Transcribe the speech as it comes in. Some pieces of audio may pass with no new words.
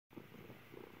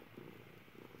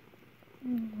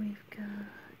We've got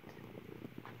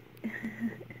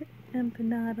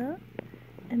Empanada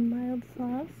and Mild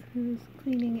Sauce, who's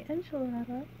cleaning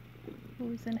Enchilada,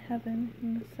 who's in heaven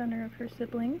in the center of her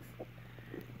siblings.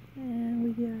 And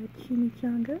we got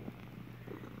Chimichanga.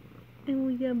 And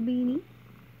we got Beanie.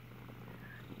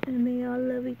 And they all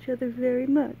love each other very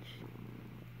much.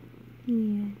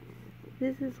 Yes.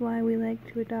 This is why we like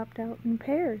to adopt out in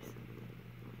pairs.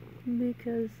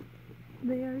 Because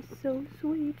they are so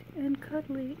sweet and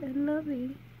cuddly and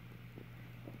lovey.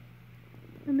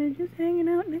 And they're just hanging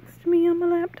out next to me on my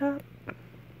laptop.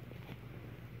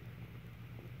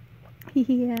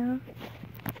 Yeah.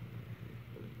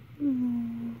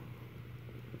 Aww.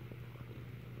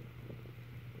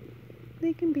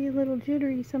 They can be a little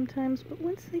jittery sometimes, but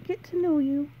once they get to know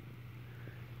you,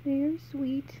 they are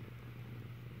sweet.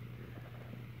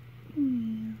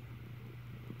 Yeah.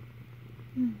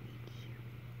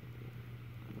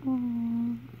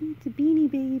 Aww, it's a Beanie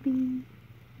Baby.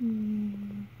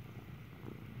 Yeah.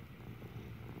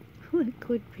 What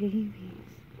good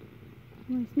babies.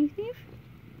 Want to sniff sniff?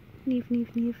 Sniff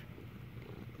sniff sniff.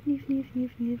 Sniff sniff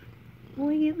sniff sniff. Oh,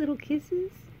 I get little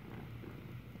kisses?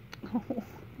 Oh,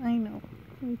 I know.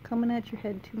 I'm coming at your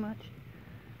head too much.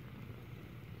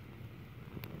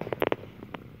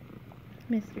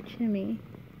 Mr. Chimmy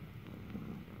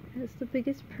has the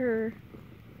biggest purr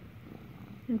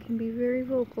and can be very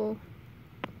vocal.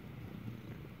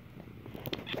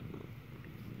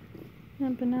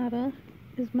 Empanada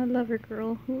is my lover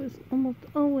girl, who is almost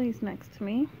always next to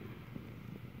me.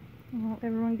 Well,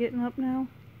 everyone getting up now?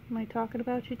 Am I talking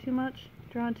about you too much?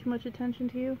 Drawing too much attention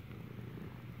to you?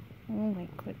 Oh my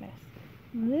goodness.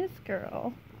 This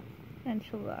girl,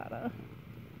 Enchilada,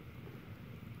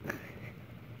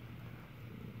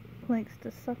 likes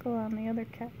to suckle on the other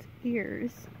cat's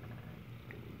ears.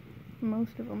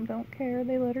 Most of them don't care,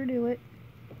 they let her do it.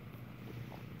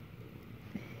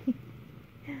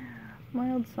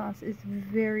 Mild Sauce is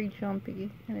very jumpy,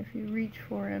 and if you reach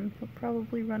for him, he'll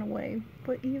probably run away,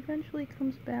 but he eventually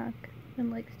comes back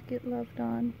and likes to get loved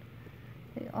on.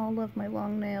 They all love my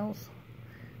long nails.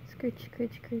 Scritch,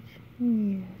 scritch, scritch.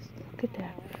 Yes, look at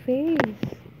that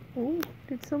face. Oh,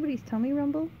 did somebody's tummy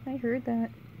rumble? I heard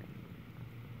that.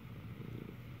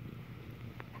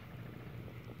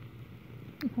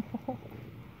 Oh,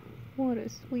 what a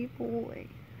sweet boy.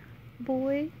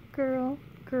 Boy, girl,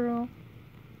 girl,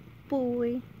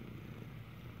 boy,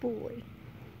 boy.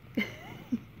 Oh,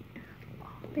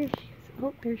 there she is.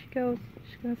 Oh, there she goes.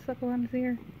 She's gonna suckle on his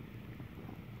ear.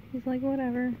 He's like,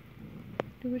 whatever.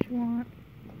 Do what you want.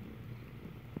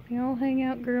 They all hang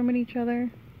out grooming each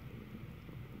other.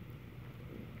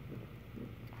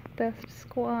 Best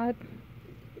squad.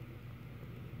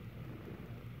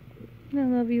 I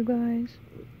love you guys.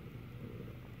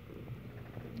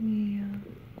 Yeah.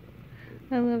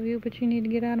 I love you, but you need to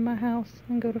get out of my house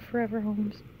and go to Forever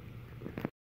Homes.